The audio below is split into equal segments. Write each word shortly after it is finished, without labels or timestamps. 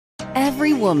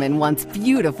Every woman wants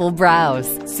beautiful brows.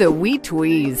 So we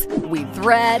tweeze, we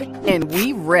thread, and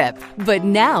we rip. But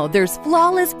now there's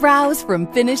Flawless Brows from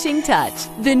Finishing Touch,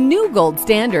 the new gold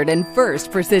standard and first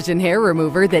precision hair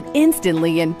remover that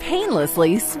instantly and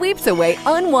painlessly sweeps away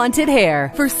unwanted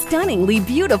hair for stunningly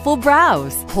beautiful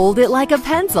brows. Hold it like a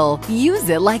pencil, use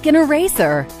it like an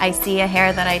eraser. I see a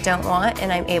hair that I don't want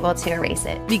and I'm able to erase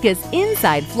it. Because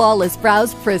inside Flawless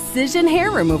Brows precision hair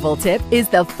removal tip is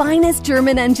the finest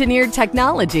German engineered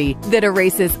technology that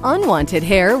erases unwanted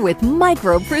hair with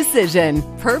micro precision.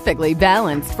 Perfectly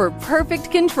balanced for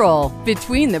perfect control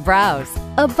between the brows,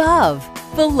 above,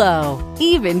 below,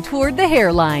 even toward the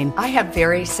hairline. I have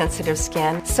very sensitive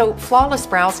skin, so Flawless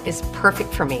Brows is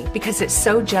perfect for me because it's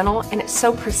so gentle and it's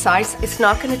so precise. It's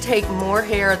not going to take more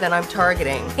hair than I'm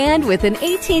targeting. And with an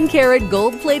 18-karat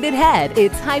gold-plated head,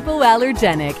 it's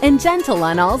hypoallergenic and gentle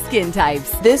on all skin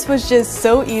types. This was just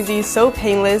so easy, so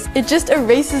painless. It just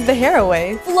erases the hair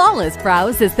away. Flawless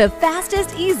Brows is the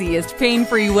fastest, easiest,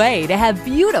 pain-free way to have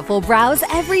beautiful brows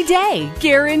every day,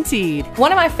 guaranteed.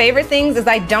 One of my favorite things is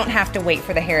I don't have to wait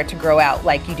for the hair to grow out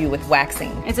like you do with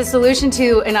waxing. It's a solution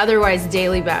to an otherwise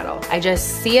daily battle. I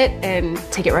just see it and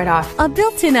take it right off. A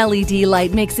built-in LED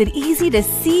light makes it easy to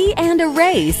see and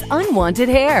erase unwanted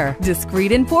hair.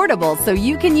 Discreet and portable, so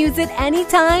you can use it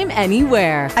anytime,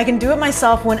 anywhere. I can do it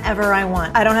myself whenever I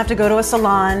want. I don't have to go to a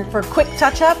salon for quick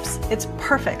touch-ups. It's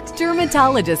perfect.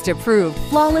 Dermatologist approved,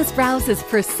 Flawless Brows is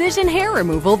precision hair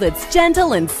removal that's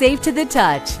gentle and safe to the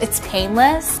touch. It's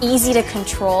painless, easy to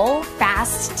control,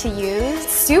 fast to use,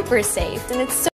 super safe, and it's so